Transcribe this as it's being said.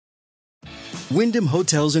Wyndham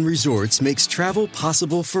Hotels and Resorts makes travel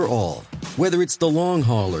possible for all. Whether it's the long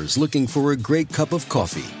haulers looking for a great cup of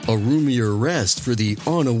coffee, a roomier rest for the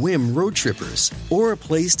on-a-whim road trippers, or a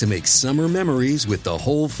place to make summer memories with the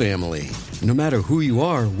whole family. No matter who you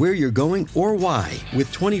are, where you're going, or why,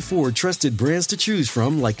 with 24 trusted brands to choose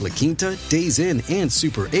from like La Quinta, Days Inn, and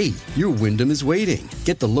Super 8, your Wyndham is waiting.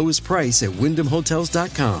 Get the lowest price at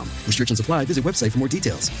WyndhamHotels.com. Restrictions apply. Visit website for more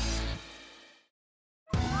details.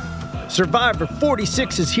 Survivor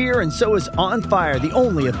 46 is here, and so is On Fire, the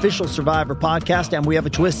only official Survivor podcast, and we have a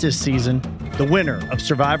twist this season. The winner of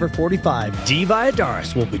Survivor 45, Dee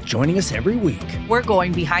Valladares, will be joining us every week. We're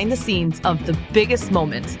going behind the scenes of the biggest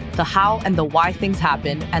moments, the how and the why things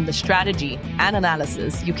happen, and the strategy and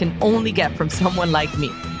analysis you can only get from someone like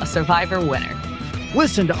me, a Survivor winner.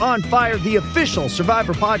 Listen to On Fire, the official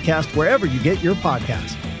Survivor podcast, wherever you get your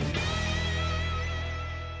podcasts.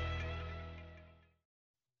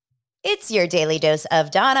 It's your daily dose of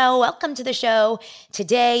Donna. Welcome to the show.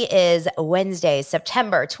 Today is Wednesday,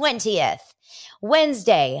 September 20th.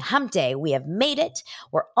 Wednesday, hump day. We have made it.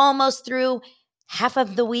 We're almost through half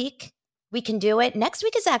of the week. We can do it. Next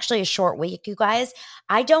week is actually a short week, you guys.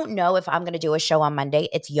 I don't know if I'm going to do a show on Monday.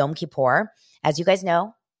 It's Yom Kippur. As you guys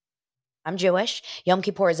know, I'm Jewish. Yom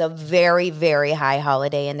Kippur is a very, very high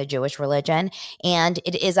holiday in the Jewish religion, and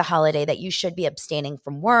it is a holiday that you should be abstaining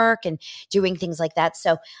from work and doing things like that.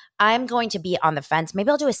 So I'm going to be on the fence.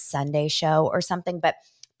 Maybe I'll do a Sunday show or something, but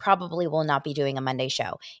probably will not be doing a Monday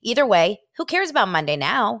show. Either way, who cares about Monday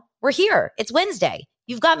now? We're here. It's Wednesday.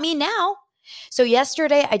 You've got me now. So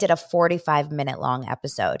yesterday I did a 45-minute long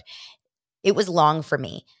episode. It was long for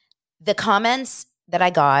me. The comments that I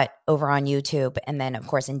got over on YouTube and then, of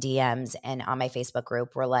course, in DMs and on my Facebook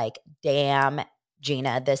group were like, damn,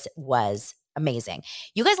 Gina, this was amazing.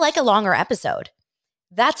 You guys like a longer episode.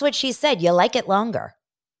 That's what she said. You like it longer.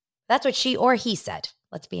 That's what she or he said.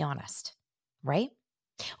 Let's be honest, right?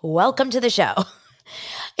 Welcome to the show.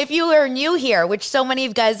 If you are new here, which so many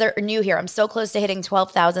of you guys are new here, I'm so close to hitting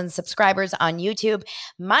 12,000 subscribers on YouTube.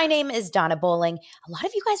 My name is Donna Bowling. A lot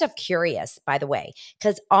of you guys are curious, by the way,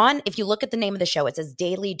 because if you look at the name of the show, it says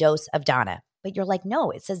Daily Dose of Donna. But you're like,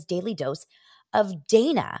 no, it says Daily Dose of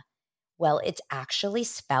Dana. Well, it's actually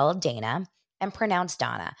spelled Dana and pronounced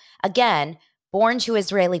Donna. Again, born to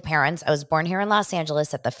Israeli parents. I was born here in Los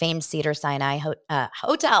Angeles at the famed Cedars-Sinai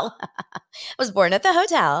Hotel. I was born at the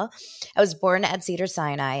hotel. I was born at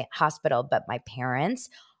Cedars-Sinai Hospital, but my parents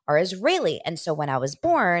are Israeli. And so when I was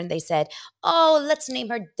born, they said, oh, let's name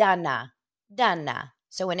her Dana. Dana.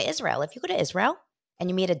 So in Israel, if you go to Israel and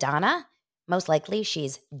you meet a Dana, most likely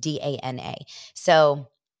she's D-A-N-A. So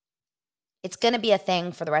it's going to be a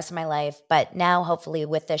thing for the rest of my life. But now, hopefully,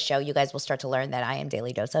 with this show, you guys will start to learn that I am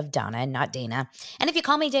Daily Dose of Donna and not Dana. And if you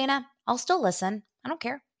call me Dana, I'll still listen. I don't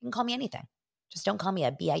care. You can call me anything. Just don't call me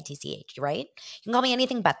a B-I-T-C-H, right? You can call me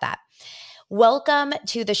anything but that. Welcome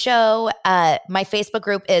to the show. My Facebook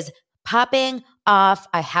group is popping off.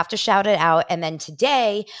 I have to shout it out. And then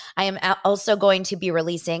today, I am also going to be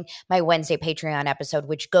releasing my Wednesday Patreon episode,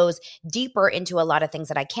 which goes deeper into a lot of things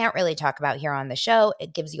that I can't really talk about here on the show.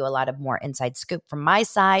 It gives you a lot of more inside scoop from my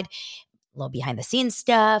side, a little behind the scenes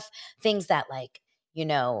stuff, things that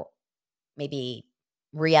maybe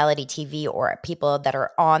reality TV or people that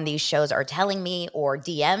are on these shows are telling me, or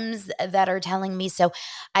DMs that are telling me. So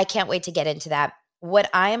I can't wait to get into that. What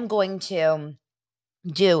I am going to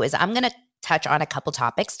do is I'm going to touch on a couple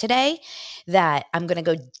topics today that I'm going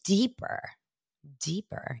to go deeper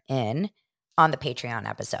in on the Patreon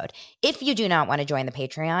episode. If you do not want to join the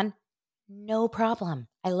Patreon, no problem.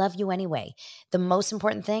 I love you anyway. The most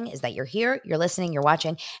important thing is that you're here, you're listening, you're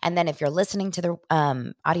watching. And then if you're listening to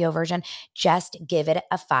the audio version, just give it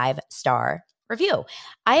a 5-star review.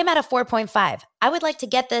 I am at a 4.5. I would like to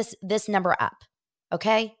get this number up.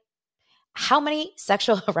 Okay. How many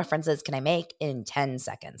sexual references can I make in 10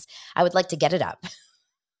 seconds? I would like to get it up.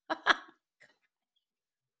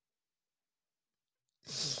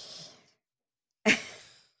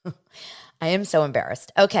 I am so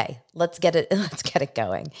embarrassed. Okay, let's get it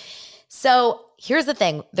going. So here's the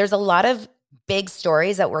thing. There's a lot of big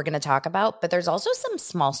stories that we're going to talk about, but there's also some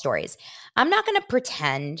small stories. I'm not going to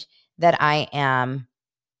pretend that I am,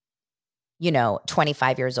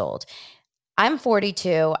 25 years old. I'm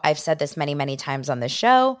 42. I've said this many, many times on the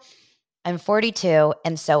show. I'm 42.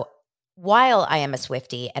 And so while I am a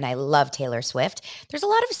Swiftie and I love Taylor Swift, there's a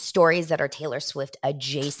lot of stories that are Taylor Swift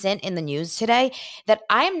adjacent in the news today that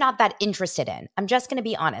I am not that interested in. I'm just going to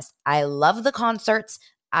be honest. I love the concerts.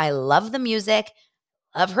 I love the music,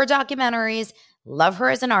 love her documentaries, love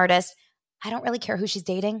her as an artist. I don't really care who she's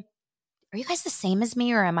dating. Are you guys the same as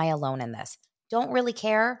me, or am I alone in this? Don't really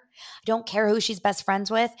care. I don't care who she's best friends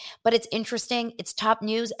with, but it's interesting. It's top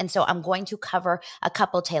news. And so I'm going to cover a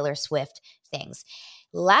couple Taylor Swift things.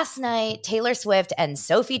 Last night, Taylor Swift and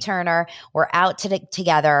Sophie Turner were out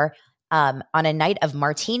together on a night of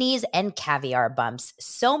martinis and caviar bumps.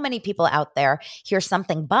 So many people out there hear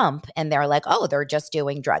something bump and they're like, oh, they're just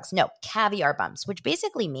doing drugs. No, caviar bumps, which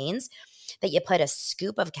basically means that you put a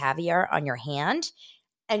scoop of caviar on your hand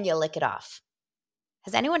and you lick it off.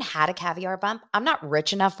 Has anyone had a caviar bump? I'm not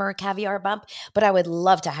rich enough for a caviar bump, but I would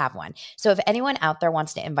love to have one. So if anyone out there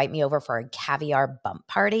wants to invite me over for a caviar bump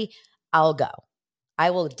party, I'll go. I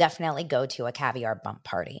will definitely go to a caviar bump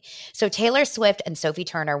party. So Taylor Swift and Sophie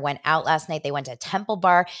Turner went out last night. They went to a Temple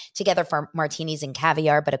Bar together for martinis and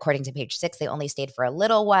caviar, but according to Page 6, they only stayed for a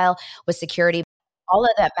little while with security. All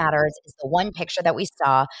of that matters is the one picture that we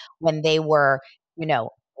saw when they were,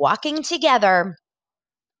 walking together,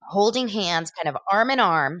 holding hands, kind of arm in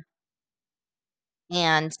arm.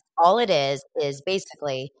 And all it is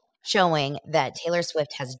basically showing that Taylor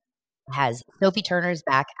Swift has Sophie Turner's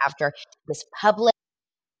back after this public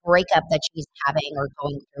breakup that she's having or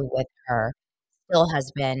going through with her still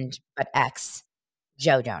husband, but ex,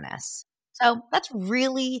 Joe Jonas. So that's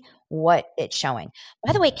really what it's showing.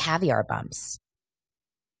 By the way, caviar bumps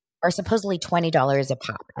are supposedly $20 a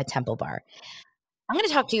pop at Temple Bar. I'm going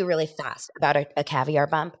to talk to you really fast about a caviar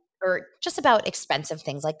bump or just about expensive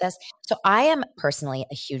things like this. So I am personally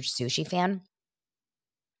a huge sushi fan.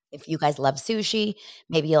 If you guys love sushi,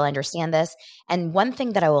 maybe you'll understand this. And one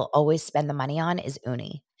thing that I will always spend the money on is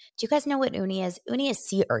uni. Do you guys know what uni is? Uni is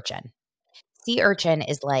sea urchin. Sea urchin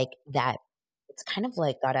is like that. It's kind of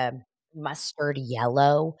like got a mustard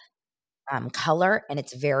yellow color, and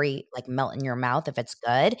it's very like melt in your mouth if it's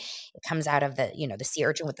good. It comes out of the sea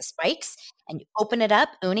urchin with the spikes, and you open it up,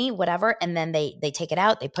 uni, whatever, and then they take it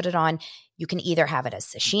out. They put it on. You can either have it as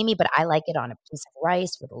sashimi, but I like it on a piece of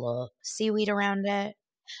rice with a little seaweed around it.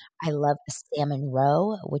 I love a salmon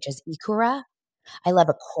roe, which is ikura. I love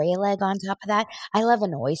a quail egg on top of that. I love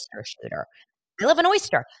an oyster shooter. I love an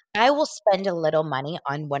oyster. I will spend a little money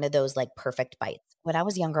on one of those like perfect bites. When I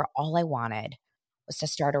was younger, all I wanted was to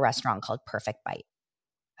start a restaurant called Perfect Bite.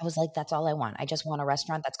 I was like, that's all I want. I just want a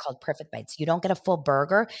restaurant that's called Perfect Bites. You don't get a full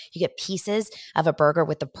burger. You get pieces of a burger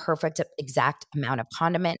with the perfect exact amount of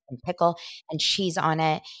condiment and pickle and cheese on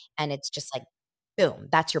it. And it's just like, boom,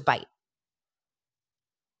 that's your bite.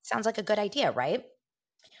 Sounds like a good idea, right?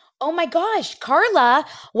 Oh my gosh, Carla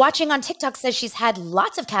watching on TikTok says she's had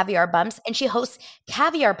lots of caviar bumps and she hosts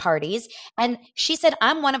caviar parties. And she said,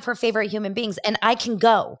 I'm one of her favorite human beings and I can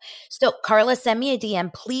go. So Carla, send me a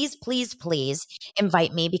DM. Please, please, please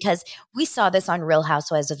invite me because we saw this on Real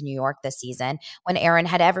Housewives of New York this season when Erin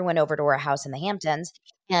had everyone over to her house in the Hamptons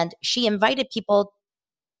and she invited people.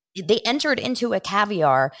 They entered into a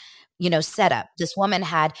caviar setup. This woman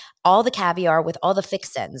had all the caviar with all the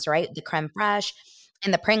fixins, right? The creme fraiche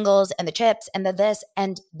and the Pringles and the chips and the this.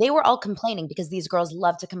 And they were all complaining because these girls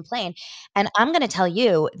love to complain. And I'm going to tell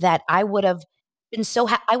you that I would have been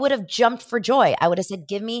I would have jumped for joy. I would have said,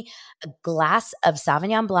 give me a glass of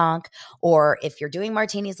Sauvignon Blanc, or if you're doing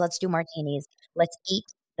martinis, let's do martinis. Let's eat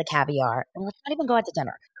the caviar. And let's not even go out to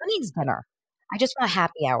dinner. Who needs dinner? I just want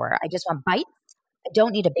happy hour. I just want bites. I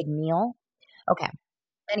don't need a big meal. Okay.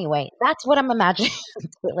 Anyway, that's what I'm imagining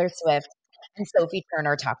Taylor Swift and Sophie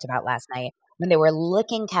Turner talked about last night. When they were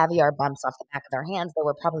licking caviar bumps off the back of their hands, they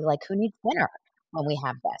were probably like, who needs dinner when we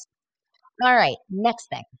have this? All right, next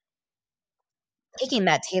thing. Taking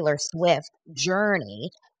that Taylor Swift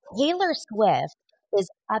journey, Taylor Swift is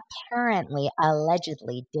apparently,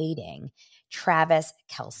 allegedly dating Travis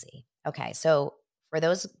Kelce. Okay, so for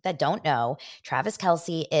those that don't know, Travis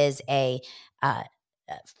Kelce is a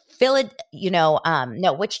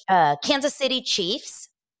Kansas City Chiefs.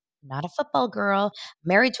 Not a football girl,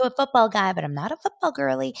 married to a football guy, but I'm not a football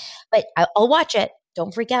girly. But I'll watch it.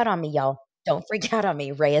 Don't freak out on me, y'all. Don't freak out on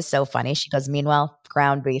me. Ray is so funny. She goes, meanwhile,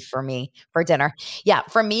 ground beef for me for dinner. Yeah,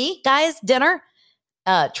 for me, guys, dinner,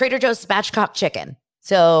 Trader Joe's spatchcock chicken.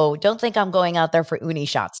 So don't think I'm going out there for uni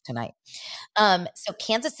shots tonight. So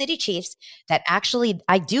Kansas City Chiefs, that actually,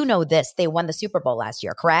 I do know this. They won the Super Bowl last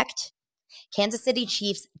year, correct? Kansas City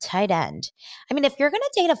Chiefs tight end. I mean, if you're going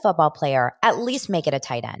to date a football player, at least make it a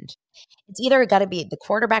tight end. It's either got to be the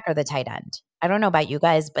quarterback or the tight end. I don't know about you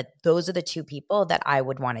guys, but those are the two people that I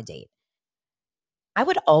would want to date. I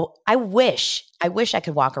wish I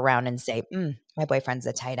could walk around and say, my boyfriend's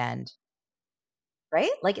a tight end.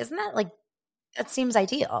 Right? Like, isn't that like, that seems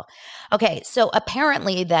ideal. Okay. So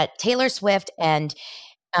apparently that Taylor Swift and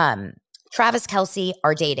Travis Kelce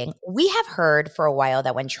are dating. We have heard for a while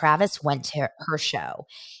that when Travis went to her show,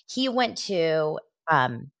 he went to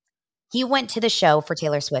He went to the show for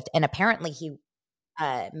Taylor Swift, and apparently he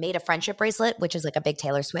made a friendship bracelet, which is like a big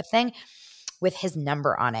Taylor Swift thing, with his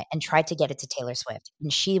number on it and tried to get it to Taylor Swift.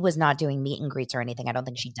 And she was not doing meet and greets or anything. I don't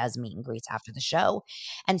think she does meet and greets after the show.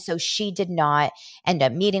 And so she did not end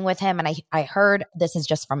up meeting with him. And I heard, this is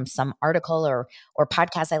just from some article or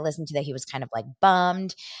podcast I listened to, that he was kind of like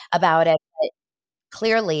bummed about it. But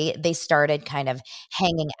clearly they started kind of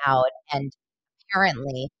hanging out, and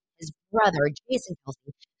apparently his brother, Jason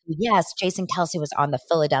Kelsey, yes, Jason Kelsey was on the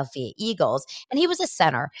Philadelphia Eagles, and he was a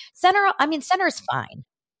center. Center is fine.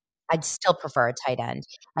 I'd still prefer a tight end.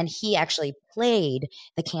 And he actually played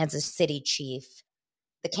the Kansas City Chiefs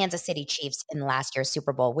in last year's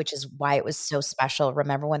Super Bowl, which is why it was so special.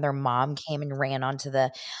 Remember when their mom came and ran onto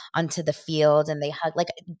the field and they hugged?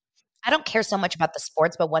 Like, I don't care so much about the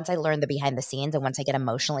sports, but once I learn the behind the scenes and once I get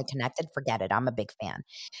emotionally connected, forget it. I'm a big fan.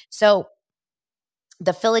 So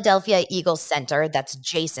the Philadelphia Eagles center, that's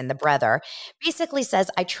Jason, the brother, basically says,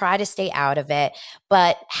 I try to stay out of it.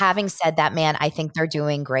 But having said that, man, I think they're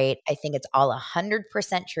doing great. I think it's all 100%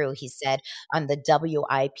 true, he said on the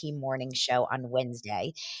WIP morning show on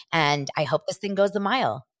Wednesday. And I hope this thing goes the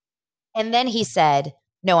mile. And then he said,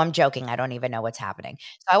 no, I'm joking. I don't even know what's happening.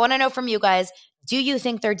 So I want to know from you guys, do you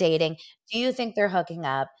think they're dating? Do you think they're hooking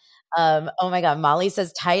up? Oh my God. Molly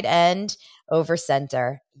says tight end over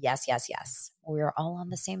center. Yes, yes, yes. We're all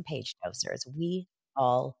on the same page, dosers. We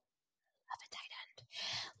all love a tight end.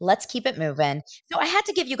 Let's keep it moving. So I had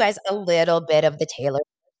to give you guys a little bit of the Taylor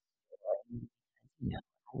story.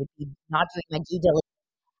 I would be not doing my due diligence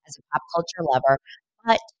as a pop culture lover,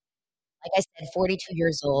 but like I said, 42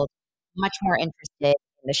 years old, much more interested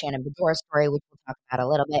in the Shannon Beador story, which we'll talk about a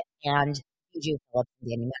little bit, and Bijou, Phillips, and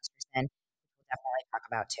Danny Masterson, which we'll definitely talk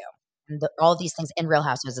about too. And all these things in Real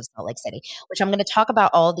Housewives of Salt Lake City, which I'm going to talk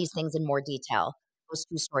about all these things in more detail. Those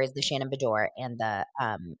two stories, the Shannon Beador and the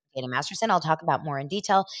Danny Masterson, I'll talk about more in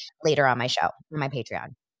detail later on my show, on my Patreon.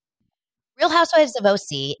 Real Housewives of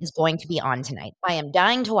OC is going to be on tonight. I am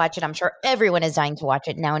dying to watch it. I'm sure everyone is dying to watch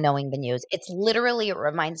it now, knowing the news. It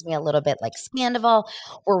reminds me a little bit like Scandival.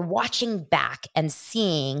 We're watching back and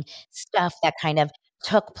seeing stuff that kind of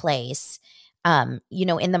took place, in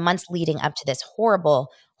the months leading up to this horrible,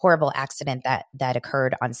 horrible accident that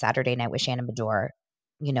occurred on Saturday night with Shannon Beador,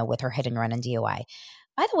 with her hit and run and DUI.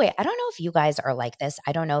 By the way, I don't know if you guys are like this.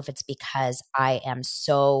 I don't know if it's because I am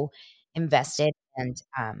so invested and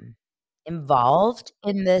involved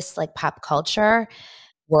in this like pop culture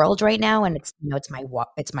world right now, and it's it's my work,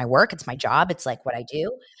 it's my job, it's like what I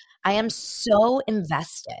do. I am so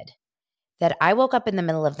invested that I woke up in the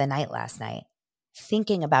middle of the night last night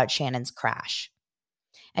thinking about Shannon's crash,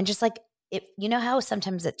 and just like how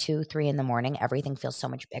sometimes at 2-3 in the morning everything feels so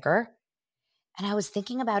much bigger, and I was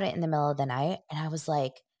thinking about it in the middle of the night, and I was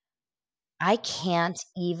like, I can't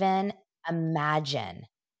even imagine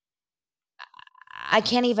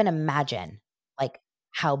like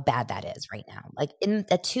how bad that is right now. Like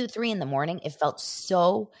at 2-3 in the morning, it felt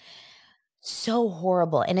so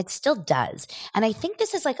horrible, and it still does. And I think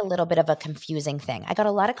this is like a little bit of a confusing thing. I got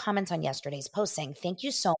a lot of comments on yesterday's post saying, thank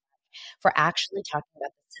you so much for actually talking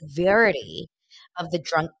about the severity of the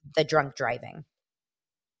drunk driving.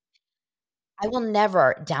 I will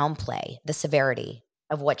never downplay the severity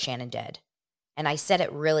of what Shannon did. And I said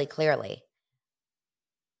it really clearly.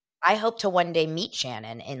 I hope to one day meet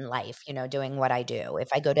Shannon in life, doing what I do. If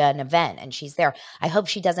I go to an event and she's there, I hope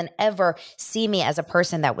she doesn't ever see me as a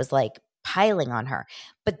person that was like piling on her.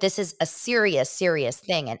 But this is a serious, serious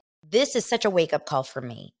thing. And this is such a wake up call for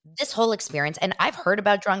me. This whole experience. And I've heard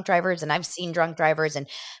about drunk drivers and I've seen drunk drivers, and,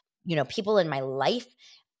 people in my life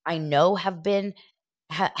I know have gotten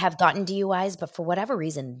DUIs. But for whatever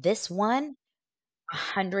reason, this one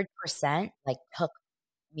 100% like took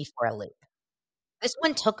me for a loop. This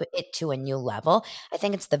one took it to a new level. I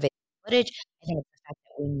think it's the video footage. I think it's the fact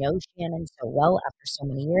that we know Shannon so well after so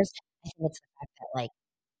many years. I think it's the fact that, like,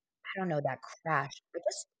 I don't know, that crash.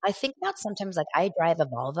 I think about sometimes, like, I drive a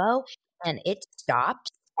Volvo and it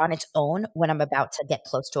stops on its own when I'm about to get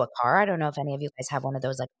close to a car. I don't know if any of you guys have one of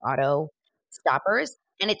those, like, auto stoppers.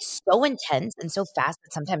 And it's so intense and so fast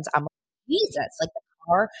that sometimes I'm like, Jesus, like, the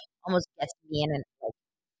car almost gets me in and like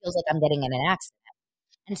feels like I'm getting in an accident.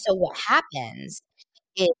 And so what happens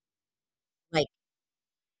is, like,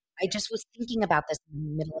 I just was thinking about this in the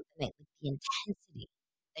middle of the night, like the intensity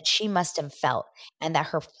that she must have felt and that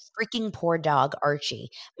her freaking poor dog, Archie,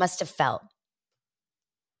 must have felt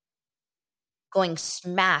going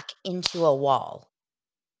smack into a wall.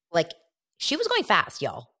 Like, she was going fast,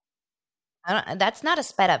 y'all. That's not a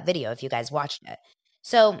sped up video if you guys watched it.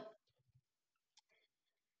 So,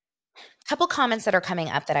 a couple comments that are coming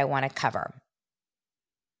up that I want to cover.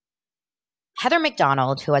 Heather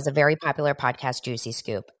McDonald, who has a very popular podcast, Juicy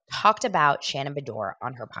Scoop, talked about Shannon Beador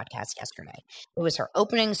on her podcast yesterday. It was her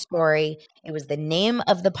opening story. It was the name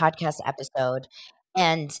of the podcast episode.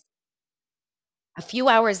 And a few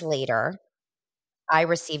hours later, I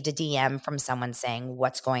received a DM from someone saying,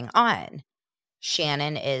 "What's going on?"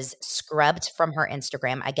 Shannon is scrubbed from her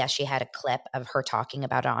Instagram. I guess she had a clip of her talking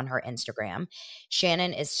about it on her Instagram.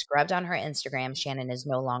 Shannon is scrubbed on her Instagram. Shannon is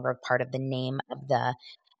no longer part of the name of the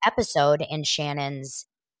episode. And Shannon's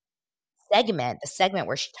segment, the segment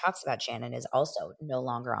where she talks about Shannon, is also no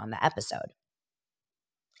longer on the episode.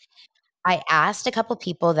 I asked a couple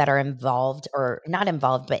people that are involved or not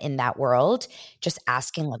involved, but in that world, just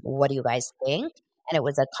asking, like, what do you guys think? And it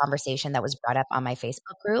was a conversation that was brought up on my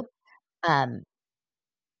Facebook group. Um,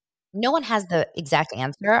 no one has the exact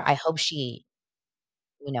answer. I hope she,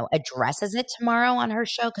 addresses it tomorrow on her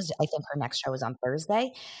show because I think her next show is on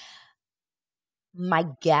Thursday. My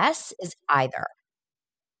guess is either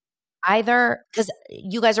because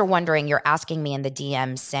you guys are wondering, you're asking me in the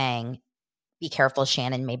DM saying, be careful,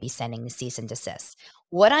 Shannon may be sending the cease and desist.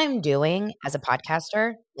 What I'm doing as a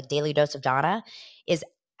podcaster, the Daily Dose of Donna, is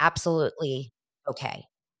absolutely okay.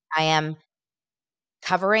 I am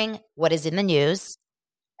covering what is in the news.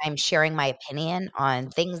 I'm sharing my opinion on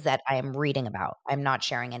things that I am reading about. I'm not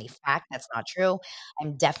sharing any fact that's not true.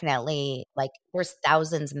 I'm definitely there's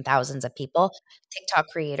thousands and thousands of people, TikTok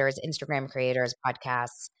creators, Instagram creators,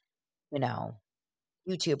 podcasts, you know,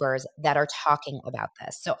 YouTubers that are talking about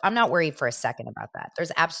this. So I'm not worried for a second about that.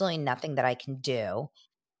 There's absolutely nothing that I can do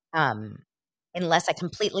unless I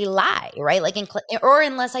completely lie, right? Or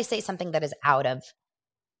unless I say something that is out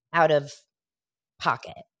of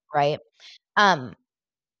pocket, right?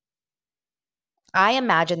 I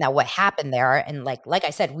imagine that what happened there, and like I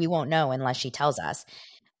said, we won't know unless she tells us.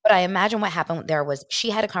 But I imagine what happened there was she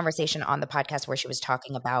had a conversation on the podcast where she was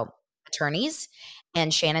talking about attorneys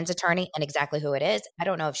and Shannon's attorney and exactly who it is. I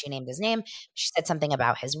don't know if she named his name. She said something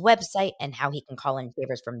about his website and how he can call in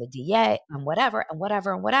favors from the DA and whatever and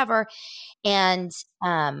whatever and whatever. And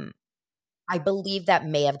I believe that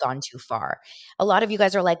may have gone too far. A lot of you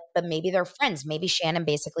guys are like, but maybe they're friends. Maybe Shannon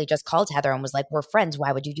basically just called Heather and was like, we're friends.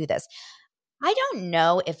 Why would you do this? I don't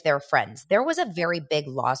know if they're friends. There was a very big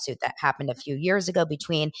lawsuit that happened a few years ago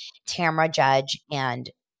between Tamra Judge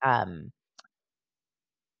and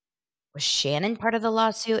was Shannon part of the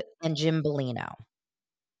lawsuit? And Jim Bellino.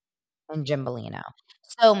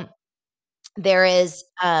 So there's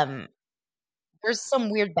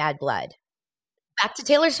some weird bad blood. Back to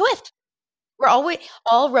Taylor Swift.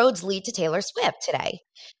 All roads lead to Taylor Swift today.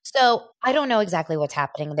 So I don't know exactly what's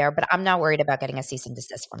happening there, but I'm not worried about getting a cease and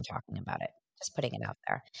desist from talking about it. Just putting it out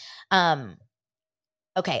there.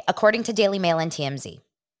 Okay, according to Daily Mail and TMZ,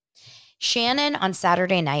 Shannon on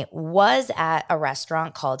Saturday night was at a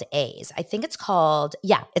restaurant called A's. I think it's called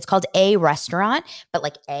A Restaurant, but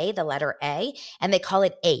like A, the letter A, and they call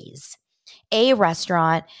it A's. A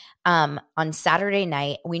Restaurant on Saturday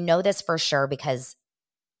night. We know this for sure because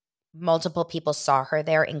multiple people saw her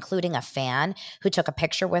there, including a fan who took a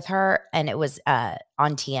picture with her, and it was on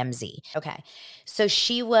TMZ. Okay, so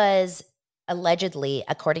she was allegedly,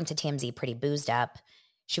 according to TMZ, pretty boozed up.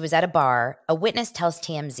 She was at a bar. A witness tells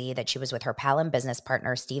TMZ that she was with her pal and business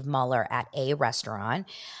partner, Steve Muller, at a restaurant.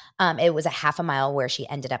 It was a half a mile where she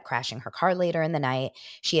ended up crashing her car later in the night.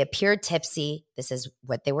 She appeared tipsy, this is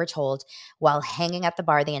what they were told, while hanging at the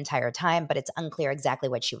bar the entire time, but it's unclear exactly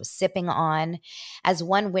what she was sipping on. As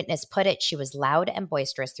one witness put it, she was loud and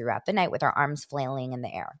boisterous throughout the night with her arms flailing in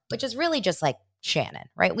the air, which is really just like Shannon,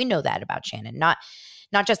 right? We know that about Shannon, not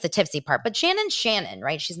just the tipsy part, but Shannon's Shannon,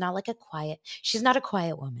 right? She's not she's not a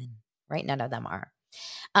quiet woman, right? None of them are.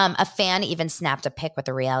 A fan even snapped a pic with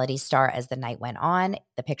the reality star as the night went on.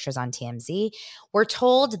 The picture's on TMZ. We're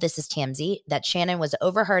told, this is TMZ, that Shannon was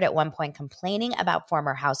overheard at one point complaining about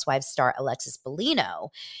former Housewives star Alexis Bellino.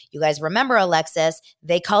 You guys remember Alexis?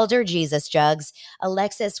 They called her Jesus Jugs.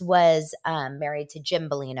 Alexis was married to Jim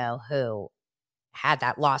Bellino, who had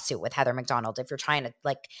that lawsuit with Heather McDonald, if you're trying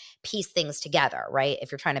to piece things together, right?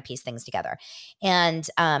 If you're trying to piece things together. And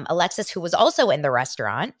Alexis, who was also in the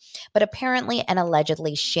restaurant, but apparently and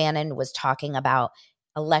allegedly Shannon was talking about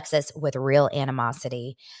Alexis with real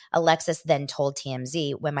animosity. Alexis then told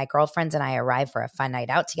TMZ, when my girlfriends and I arrived for a fun night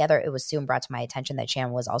out together, it was soon brought to my attention that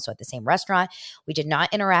Shannon was also at the same restaurant. We did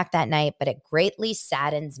not interact that night, but it greatly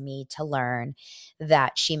saddens me to learn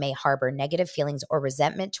that she may harbor negative feelings or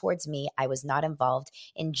resentment towards me. I was not involved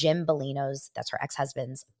in Jim Bellino's, that's her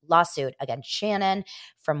ex-husband's, lawsuit against Shannon.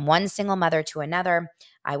 From one single mother to another,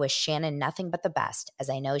 I wish Shannon nothing but the best, as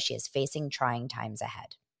I know she is facing trying times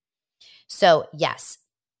ahead. So yes,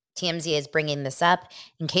 TMZ is bringing this up.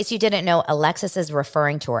 In case you didn't know, Alexis is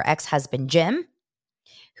referring to her ex-husband, Jim,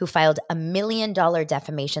 who filed $1 million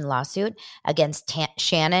defamation lawsuit against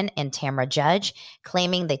Shannon and Tamra Judge,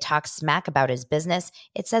 claiming they talk smack about his business.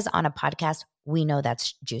 It says on a podcast, we know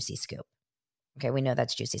that's juicy scoop. Okay, we know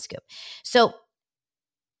that's juicy scoop. So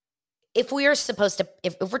if we are supposed to,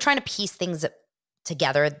 if we're trying to piece things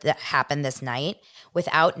together that happened this night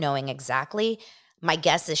without knowing exactly, my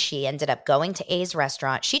guess is she ended up going to A's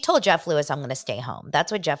restaurant. She told Jeff Lewis, I'm going to stay home.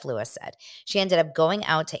 That's what Jeff Lewis said. She ended up going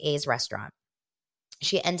out to A's restaurant.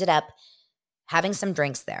 She ended up having some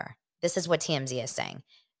drinks there. This is what TMZ is saying.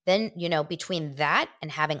 Then, between that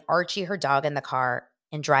and having Archie, her dog, in the car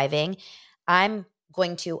and driving, I'm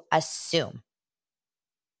going to assume,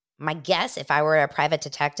 my guess, if I were a private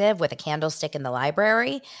detective with a candlestick in the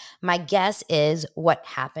library, my guess is what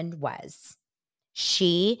happened was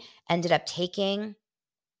she ended up taking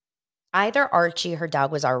either Archie, her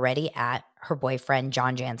dog, was already at her boyfriend,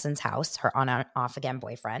 John Jansen's house, her on and off again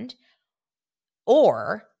boyfriend,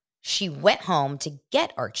 or she went home to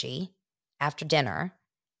get Archie after dinner,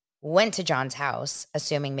 went to John's house,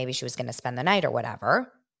 assuming maybe she was going to spend the night or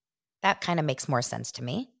whatever. That kind of makes more sense to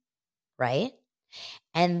me, right?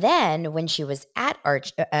 And then when she was at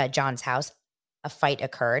John's house, a fight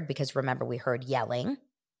occurred because remember, we heard yelling.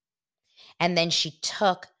 And then she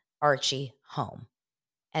took Archie home.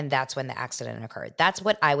 And that's when the accident occurred. That's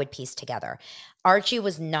what I would piece together. Archie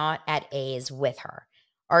was not at A's with her.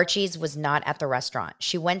 Archie's was not at the restaurant.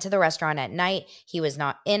 She went to the restaurant at night. He was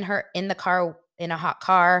not in the car, in a hot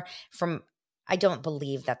car. I don't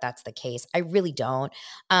believe that that's the case. I really don't.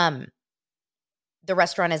 The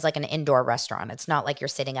restaurant is like an indoor restaurant. It's not like you're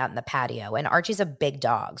sitting out in the patio. And Archie's a big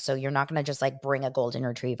dog, so you're not going to just like bring a golden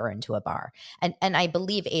retriever into a bar. And I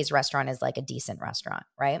believe A's restaurant is like a decent restaurant,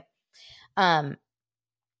 right?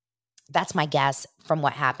 That's my guess from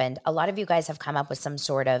what happened. A lot of you guys have come up with some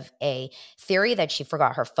sort of a theory that she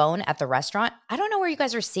forgot her phone at the restaurant. I don't know where you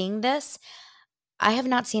guys are seeing this. I have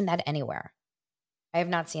not seen that anywhere.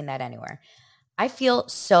 I feel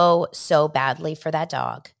so, so badly for that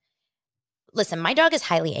dog. Listen, my dog is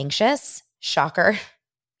highly anxious. Shocker.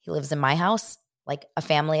 He lives in my house, like a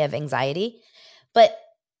family of anxiety. But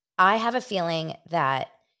I have a feeling that,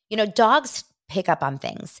 dogs pick up on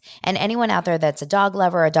things. And anyone out there that's a dog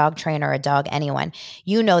lover, a dog trainer, a dog, anyone,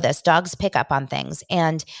 this. Dogs pick up on things.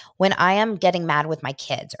 And when I am getting mad with my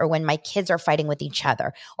kids, or when my kids are fighting with each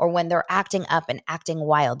other, or when they're acting up and acting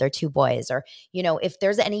wild, they're two boys, or, if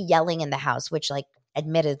there's any yelling in the house, which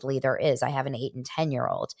admittedly there is, I have an 8 and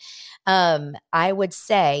 10-year-old. I would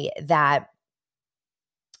say that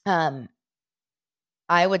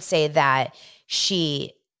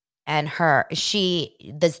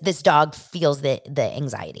this dog feels the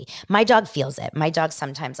anxiety. My dog feels it. My dog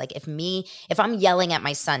sometimes, if I'm yelling at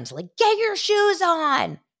my son to get your shoes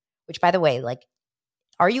on, which by the way,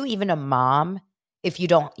 are you even a mom if you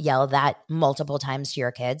don't yell that multiple times to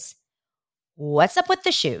your kids? What's up with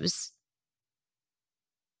the shoes?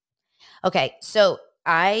 Okay, so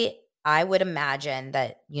I would imagine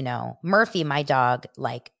that, Murphy, my dog,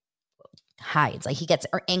 hides. He gets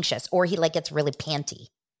anxious, or he gets really panty.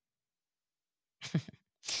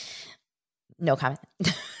 No comment.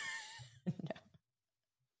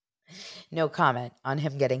 No comment on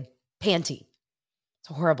him getting panty.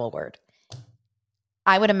 It's a horrible word.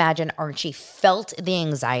 I would imagine Archie felt the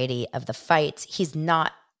anxiety of the fights. This is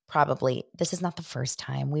not the first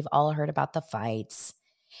time. We've all heard about the fights.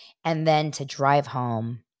 And then to drive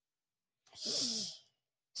home.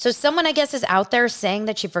 So someone, I guess, is out there saying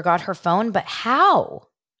that she forgot her phone, but how?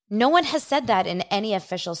 No one has said that in any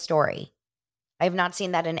official story. I have not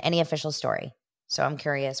seen that in any official story. So I'm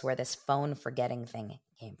curious where this phone forgetting thing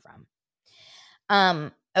came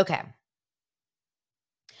from. Okay.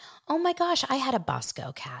 Oh my gosh, I had a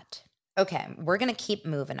Bosco cat. Okay, we're going to keep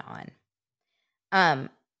moving on.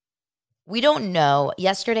 We don't know.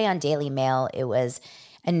 Yesterday on Daily Mail, it was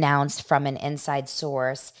announced from an inside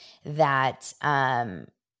source that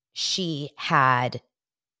she had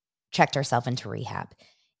checked herself into rehab.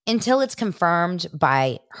 Until it's confirmed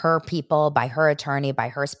by her people, by her attorney, by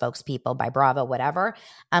her spokespeople, by Bravo, whatever,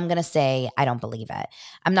 I'm going to say I don't believe it.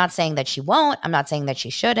 I'm not saying that she won't. I'm not saying that she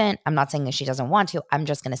shouldn't. I'm not saying that she doesn't want to. I'm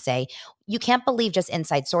just going to say you can't believe just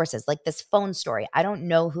inside sources like this phone story. I don't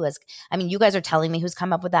know you guys are telling me who's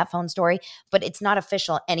come up with that phone story, but it's not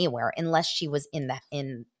official anywhere unless she was in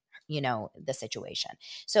the situation.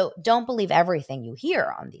 So don't believe everything you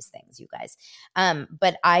hear on these things, you guys.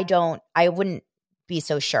 But I wouldn't be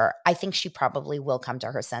so sure. I think she probably will come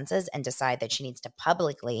to her senses and decide that she needs to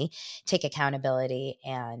publicly take accountability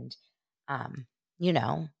and,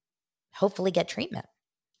 hopefully get treatment.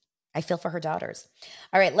 I feel for her daughters.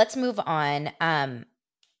 All right, let's move on.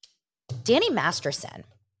 Danny Masterson.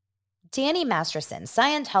 Danny Masterson,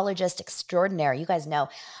 Scientologist extraordinaire. You guys know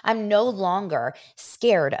I'm no longer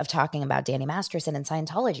scared of talking about Danny Masterson and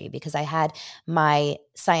Scientology because I had my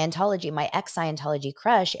ex-Scientology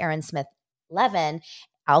crush, Aaron Smith Levin.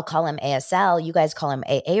 I'll call him ASL. You guys call him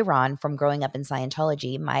Aaron from growing up in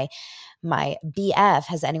Scientology. My BF,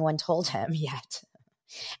 has anyone told him yet?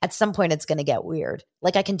 At some point, it's going to get weird.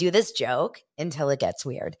 Like I can do this joke until it gets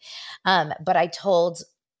weird. But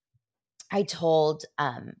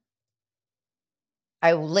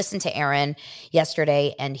I listened to Aaron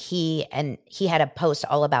yesterday, and he had a post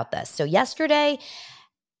all about this. So yesterday,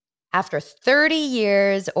 after 30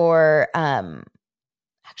 years, or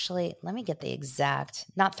actually, let me get the exact,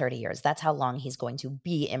 not 30 years. That's how long he's going to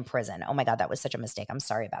be in prison. Oh my God, that was such a mistake. I'm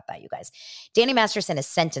sorry about that, you guys. Danny Masterson is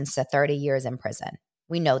sentenced to 30 years in prison.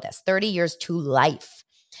 We know this, 30 years to life.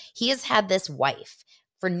 He has had this wife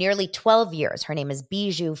for nearly 12 years. Her name is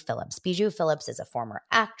Bijou Phillips. Bijou Phillips is a former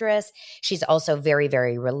actress. She's also very,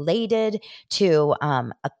 very related to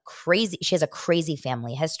she has a crazy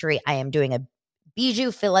family history. I am doing a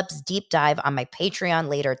Bijou Phillips deep dive on my Patreon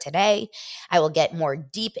later today. I will get more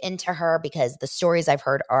deep into her because the stories I've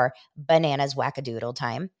heard are bananas wackadoodle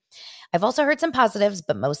time. I've also heard some positives,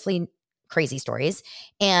 but mostly crazy stories.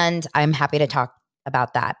 And I'm happy to talk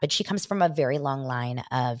about that. But she comes from a very long line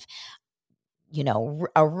of,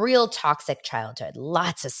 a real toxic childhood,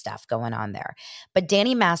 lots of stuff going on there. But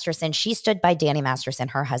Danny Masterson, she stood by Danny Masterson,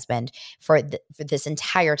 her husband, for this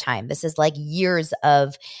entire time. This is like years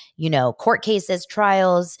of, court cases,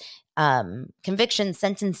 trials, convictions,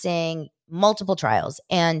 sentencing, multiple trials.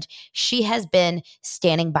 And she has been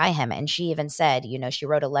standing by him. And she even said, she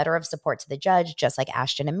wrote a letter of support to the judge, just like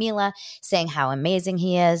Ashton and Mila, saying how amazing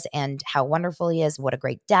he is and how wonderful he is, what a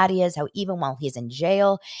great dad he is, how even while he's in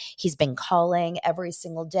jail, he's been calling every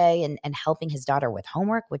single day and helping his daughter with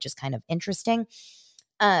homework, which is kind of interesting.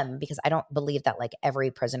 Because I don't believe that like every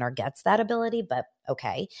prisoner gets that ability, but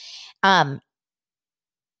okay.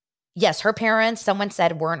 Yes, her parents, someone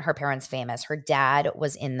said, weren't her parents famous. Her dad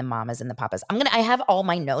was in the Mamas and the Papas. I have all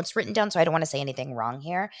my notes written down, so I don't want to say anything wrong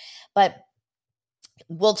here, but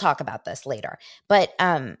we'll talk about this later. But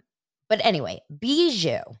anyway,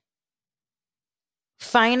 Bijou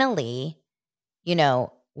finally, it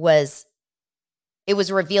was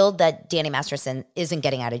revealed that Danny Masterson isn't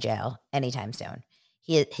getting out of jail anytime soon.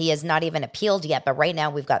 He has not even appealed yet, but right now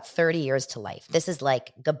we've got 30 years to life. This is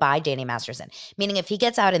like goodbye, Danny Masterson. Meaning if he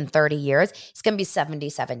gets out in 30 years, he's going to be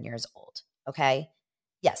 77 years old, okay?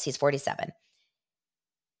 Yes, he's 47.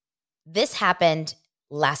 This happened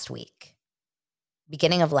last week,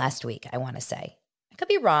 beginning of last week, I want to say. I could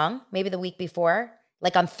be wrong, maybe the week before,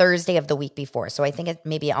 like on Thursday of the week before. So I think it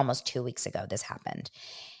maybe almost 2 weeks ago this happened.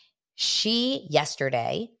 She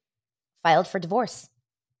yesterday filed for divorce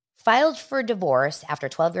after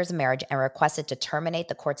 12 years of marriage and requested to terminate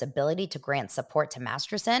the court's ability to grant support to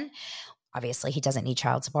Masterson. Obviously, he doesn't need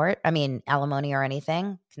child support. Alimony or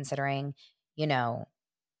anything, considering,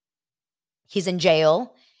 he's in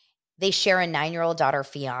jail. They share a 9-year-old daughter,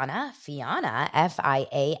 Fianna, Fianna,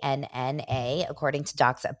 according to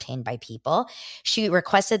docs obtained by People. She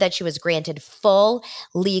requested that she was granted full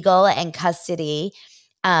legal and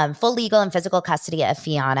physical custody of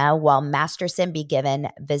Fianna while Masterson be given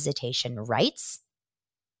visitation rights.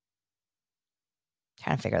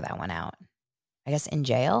 Trying to figure that one out. I guess in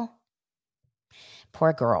jail?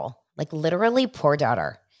 Poor girl. Like literally poor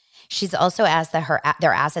daughter. She's also asked that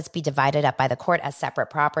their assets be divided up by the court as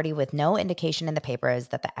separate property with no indication in the papers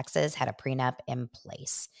that the exes had a prenup in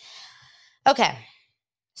place. Okay.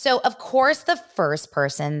 So, of course, the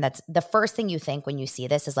first thing you think when you see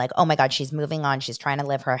this is like, oh my God, she's moving on. She's trying to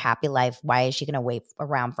live her happy life. Why is she going to wait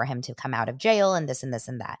around for him to come out of jail and this and this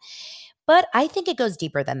and that? But I think it goes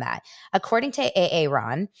deeper than that. According to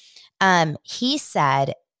Aaron, he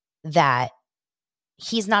said that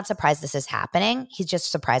he's not surprised this is happening. He's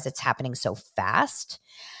just surprised it's happening so fast.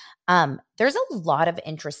 There's a lot of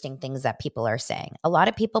interesting things that people are saying. A lot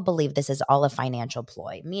of people believe this is all a financial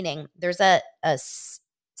ploy, meaning there's a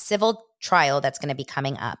civil trial that's going to be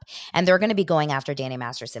coming up, and they're going to be going after Danny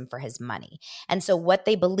Masterson for his money. And so what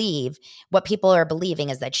people are believing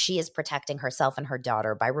is that she is protecting herself and her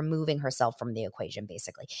daughter by removing herself from the equation,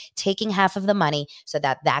 basically taking half of the money so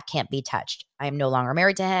that can't be touched. I am no longer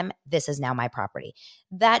married to him. This is now my property.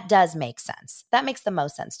 That does make sense. That makes the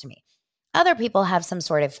most sense to me. Other people have some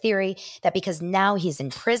sort of theory that because now he's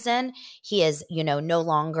in prison, he is, no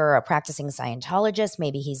longer a practicing Scientologist.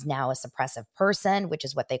 Maybe he's now a suppressive person, which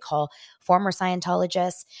is what they call former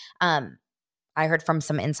Scientologists. I I heard from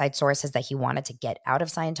some inside sources that he wanted to get out of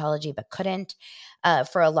Scientology but couldn't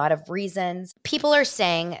for a lot of reasons. People are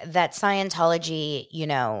saying that Scientology,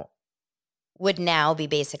 would now be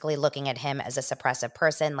basically looking at him as a suppressive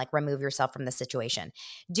person, like remove yourself from the situation.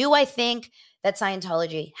 Do I think that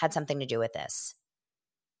Scientology had something to do with this?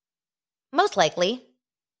 Most likely.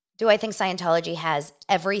 Do I think Scientology has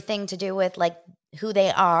everything to do with like who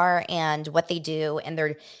they are and what they do and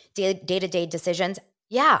their day-to-day decisions?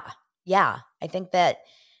 Yeah. I think that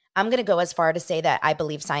I'm going to go as far to say that I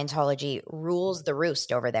believe Scientology rules the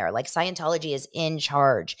roost over there. Like Scientology is in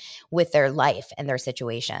charge with their life and their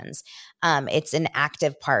situations. It's an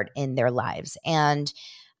active part in their lives. And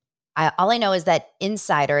all I know is that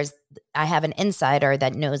I have an insider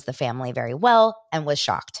that knows the family very well and was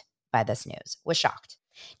shocked by this news, was shocked.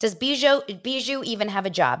 Does Bijou even have a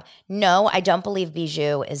job? No, I don't believe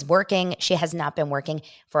Bijou is working. She has not been working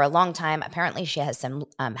for a long time. Apparently, she has some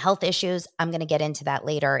health issues. I'm going to get into that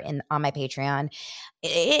later on my Patreon.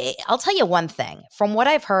 I'll tell you one thing. From what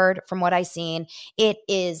I've heard, from what I've seen, it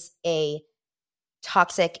is a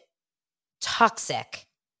toxic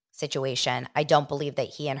situation. I don't believe that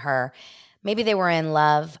he and her, maybe they were in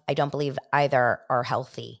love. I don't believe either are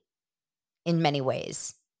healthy in many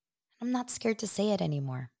ways. I'm not scared to say it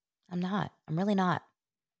anymore. I'm not. I'm really not.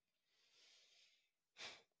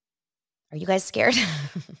 Are you guys scared?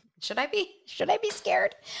 Should I be? Should I be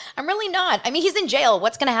scared? I'm really not. I mean, he's in jail.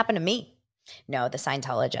 What's going to happen to me? No, the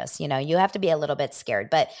Scientologist, you have to be a little bit scared.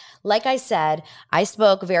 But like I said, I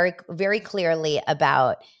spoke very, very clearly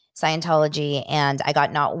about Scientology and I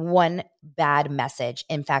got not one bad message.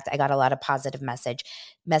 In fact, I got a lot of positive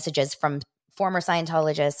messages from former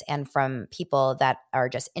Scientologists and from people that are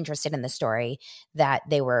just interested in the story, that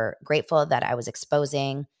they were grateful that I was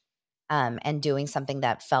exposing and doing something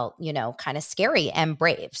that felt, kind of scary and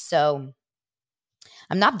brave. So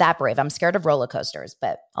I'm not that brave. I'm scared of roller coasters,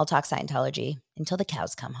 but I'll talk Scientology until the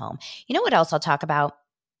cows come home. You know what else I'll talk about?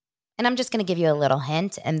 And I'm just going to give you a little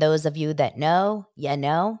hint. And those of you that know,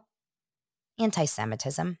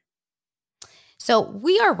 anti-Semitism. So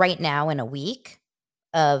we are right now in a week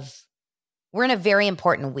we're in a very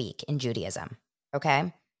important week in Judaism,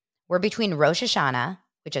 okay? We're between Rosh Hashanah,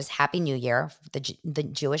 which is Happy New Year, the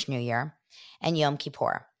Jewish New Year, and Yom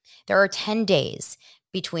Kippur. There are 10 days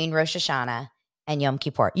between Rosh Hashanah and Yom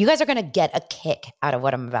Kippur. You guys are going to get a kick out of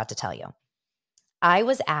what I'm about to tell you. I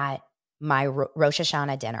was at my Rosh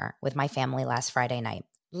Hashanah dinner with my family last Friday night.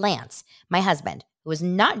 Lance, my husband, who is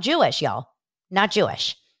not Jewish, y'all, not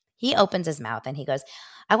Jewish. He opens his mouth and he goes,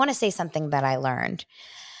 I want to say something that I learned.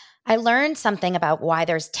 I learned something about why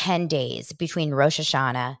there's 10 days between Rosh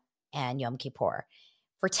Hashanah and Yom Kippur.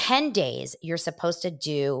 For 10 days, you're supposed to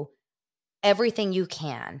do everything you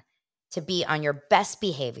can to be on your best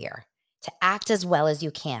behavior, to act as well as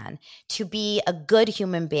you can, to be a good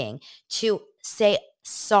human being, to say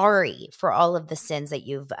sorry for all of the sins that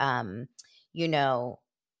you've,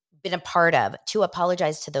 been a part of, to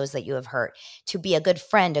apologize to those that you have hurt, to be a good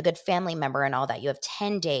friend, a good family member, and all that. You have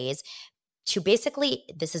 10 days to basically,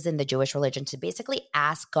 this is in the Jewish religion, to basically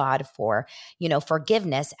ask God for,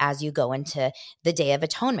 forgiveness as you go into the Day of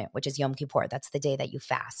Atonement, which is Yom Kippur. That's the day that you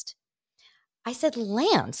fast. I said,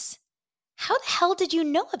 Lance, how the hell did you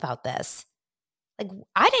know about this? Like,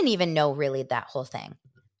 I didn't even know really that whole thing.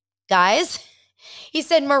 Guys, he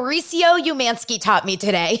said, Mauricio Umansky taught me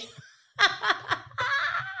today.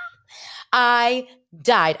 I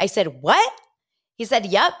died. I said, what? He said,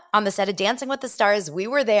 yep, on the set of Dancing with the Stars, we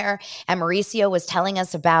were there, and Mauricio was telling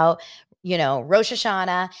us about, Rosh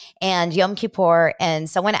Hashanah and Yom Kippur, and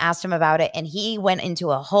someone asked him about it, and he went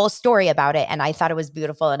into a whole story about it, and I thought it was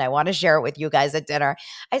beautiful, and I want to share it with you guys at dinner.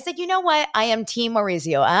 I said, you know what? I am Team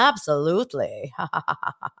Mauricio. Absolutely.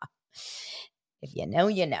 If you know,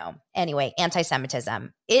 you know. Anyway,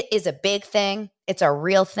 anti-Semitism. It is a big thing. It's a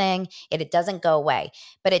real thing. It doesn't go away,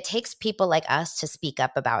 but it takes people like us to speak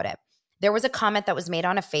up about it. There was a comment that was made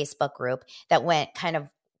on a Facebook group that went kind of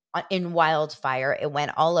in wildfire. It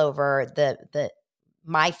went all over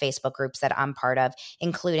my Facebook groups that I'm part of,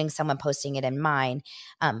 including someone posting it in mine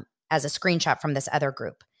as a screenshot from this other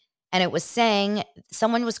group. And it was saying,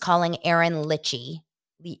 someone was calling Erin Litchie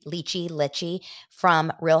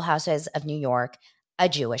from Real Housewives of New York a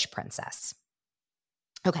Jewish princess.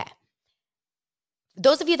 Okay.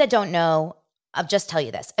 Those of you that don't know, I'll just tell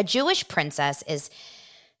you this. A Jewish princess is...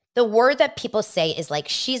 the word that people say is like,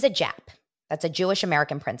 she's a Jap. That's a Jewish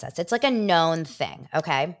American princess. It's like a known thing,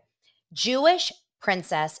 okay? Jewish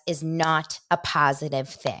princess is not a positive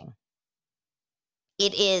thing.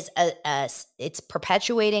 It is it's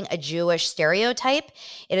perpetuating a Jewish stereotype.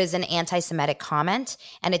 It is an anti-Semitic comment,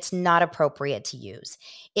 and it's not appropriate to use.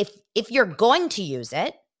 If you're going to use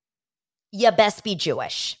it, you best be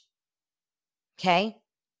Jewish. Okay?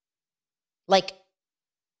 Like,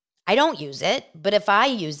 I don't use it, but if I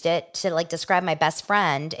used it to like describe my best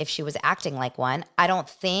friend, if she was acting like one, I don't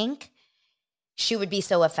think she would be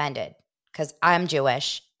so offended because I'm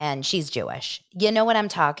Jewish and she's Jewish. You know what I'm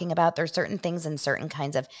talking about? There's certain things in certain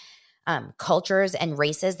kinds of cultures and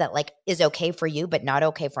races that like is okay for you, but not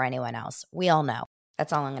okay for anyone else. We all know.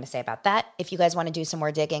 That's all I'm going to say about that. If you guys want to do some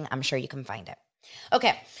more digging, I'm sure you can find it.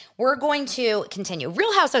 Okay, we're going to continue.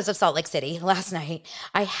 Real Housewives of Salt Lake City last night.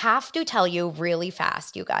 I have to tell you really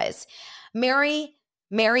fast, you guys. Mary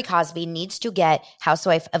Cosby needs to get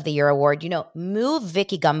Housewife of the Year award. You know, move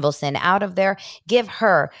Vicky Gunvalson out of there. Give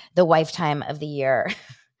her the Lifetime of the Year.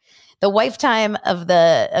 The Lifetime of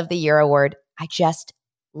the Year award. I just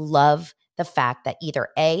love the fact that either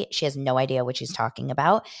A, she has no idea what she's talking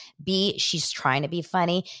about. B, she's trying to be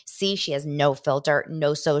funny. C, she has no filter,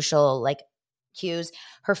 no social like cues.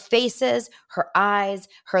 Her faces, her eyes,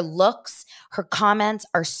 her looks, her comments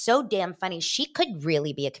are so damn funny. She could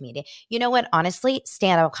really be a comedian. You know what? Honestly,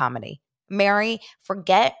 stand-up comedy. Mary,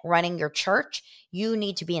 forget running your church. You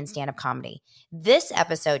need to be in stand-up comedy. This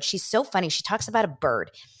episode, she's so funny. She talks about a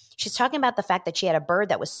bird. She's talking about the fact that she had a bird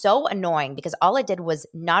that was so annoying because all it did was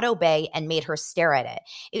not obey and made her stare at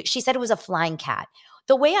it. She said it was a flying cat.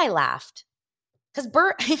 The way I laughed, because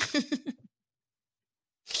bird...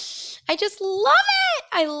 I just love it.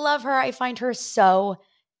 I love her. I find her so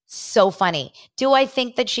funny. Do I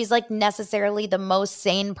think that she's like necessarily the most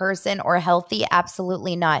sane person or healthy?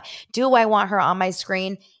 Absolutely not. Do I want her on my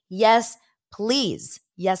screen? Yes, please.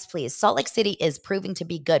 Yes, please. Salt Lake City is proving to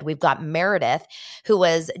be good. We've got Meredith, who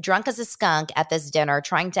was drunk as a skunk at this dinner,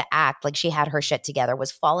 trying to act like she had her shit together,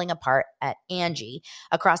 was falling apart at Angie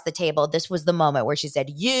across the table. This was the moment where she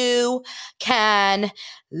said, "You can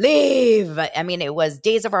leave." I mean, it was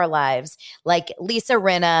Days of Our Lives. Like Lisa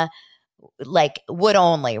Rinna, like would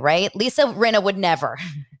only, right? Lisa Rinna would never.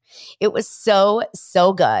 It was so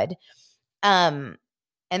good.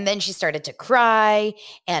 And then she started to cry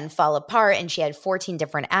and fall apart, and she had 14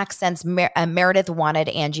 different accents. Meredith wanted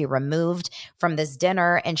Angie removed from this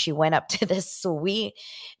dinner, and she went up to this sweet,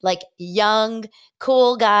 like young,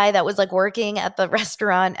 cool guy that was like working at the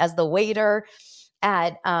restaurant as the waiter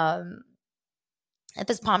at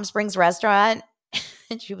this Palm Springs restaurant.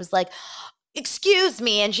 And she was like, "Excuse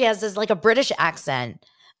me," and she has this like a British accent.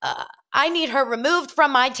 "I need her removed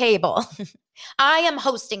from my table. I am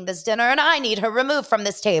hosting this dinner and I need her removed from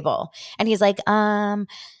this table." And he's like, I'll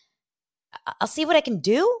see what I can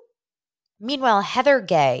do. Meanwhile, Heather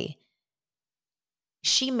Gay,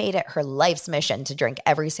 she made it her life's mission to drink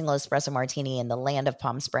every single espresso martini in the land of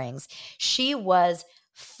Palm Springs. She was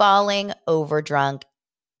falling over drunk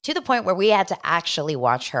to the point where we had to actually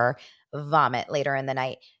watch her vomit later in the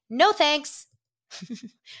night. No thanks.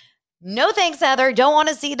 No thanks, Heather. Don't want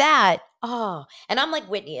to see that. Oh, and I'm like,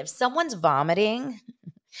 Whitney, if someone's vomiting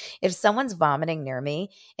near me,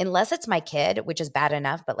 unless it's my kid, which is bad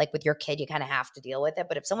enough, but like with your kid, you kind of have to deal with it.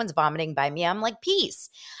 But if someone's vomiting by me, I'm like, peace.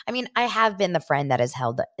 I mean, I have been the friend that has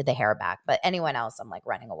held the hair back, but anyone else, I'm like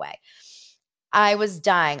running away. I was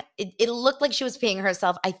dying. It looked like she was peeing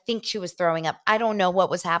herself. I think she was throwing up. I don't know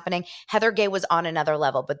what was happening. Heather Gay was on another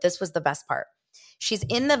level, but this was the best part. She's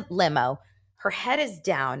in the limo. Her head is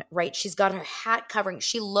down, right? She's got her hat covering.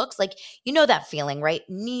 She looks like, you know that feeling, right?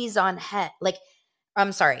 Knees on head, like,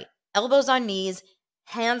 I'm sorry, elbows on knees,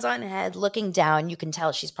 hands on head, looking down. You can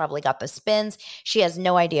tell she's probably got the spins. She has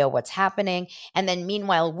no idea what's happening. And then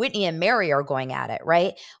meanwhile, Whitney and Mary are going at it,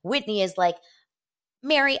 right? Whitney is like,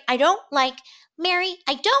 Mary, I don't like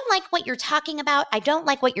what you're talking about. I don't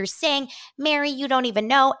like what you're saying. Mary, you don't even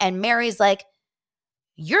know. And Mary's like,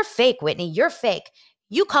 you're fake, Whitney. You're fake.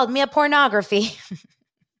 You called me a pornography.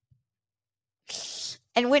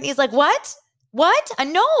 And Whitney's like, what? What?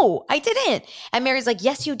 No, I didn't. And Mary's like,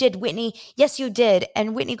 yes, you did, Whitney. Yes, you did.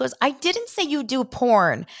 And Whitney goes, I didn't say you do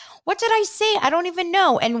porn. What did I say? I don't even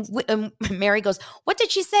know. And Mary goes, what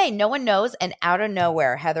did she say? No one knows. And out of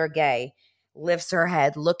nowhere, Heather Gay lifts her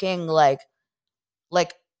head looking like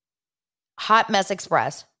Hot Mess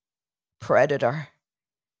Express. Predator.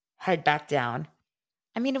 Head back down.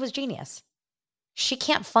 I mean, it was genius. She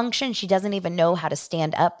can't function. She doesn't even know how to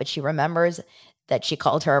stand up, but she remembers that she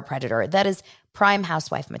called her a predator. That is prime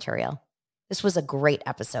housewife material. This was a great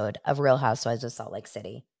episode of Real Housewives of Salt Lake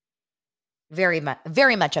City. Very much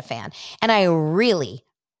a fan. And I really,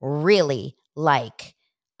 really like,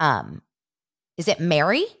 is it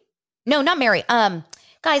Mary? No, not Mary.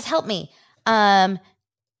 Guys, help me.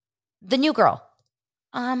 The new girl.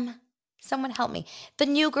 Someone help me. The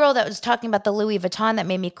new girl that was talking about the Louis Vuitton that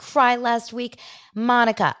made me cry last week.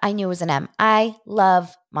 Monica. I knew it was an M. I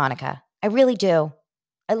love Monica. I really do.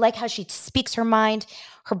 I like how she speaks her mind.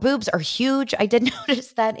 Her boobs are huge. I did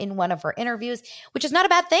notice that in one of her interviews, which is not a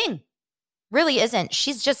bad thing. Really isn't.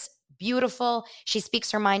 She's just beautiful. She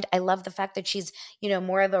speaks her mind. I love the fact that she's,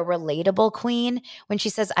 more of a relatable queen when she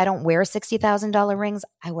says, I don't wear $60,000 rings.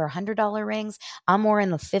 I wear $100 rings. I'm more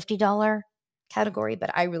in the $50 category, but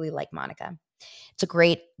I really like Monica. It's a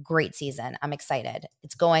great, great season. I'm excited.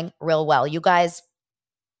 It's going real well. You guys,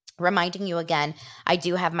 reminding you again, I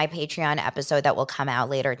do have my Patreon episode that will come out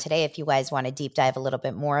later today. If you guys want to deep dive a little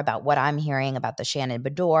bit more about what I'm hearing about the Shannon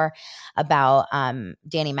Beador, about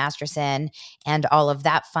Danny Masterson, and all of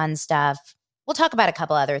that fun stuff. We'll talk about a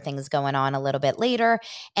couple other things going on a little bit later.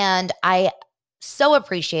 And I so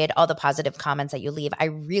appreciate all the positive comments that you leave. I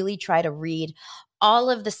really try to read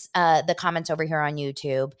all of the comments over here on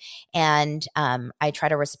YouTube, and I try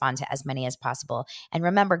to respond to as many as possible. And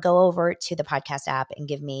remember, go over to the podcast app and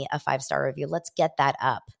give me a 5-star review. Let's get that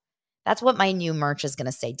up. That's what my new merch is going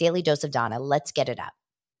to say. Daily Dose of Donna. Let's get it up.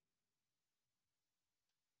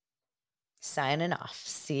 Signing off.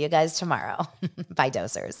 See you guys tomorrow. Bye,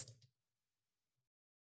 dosers.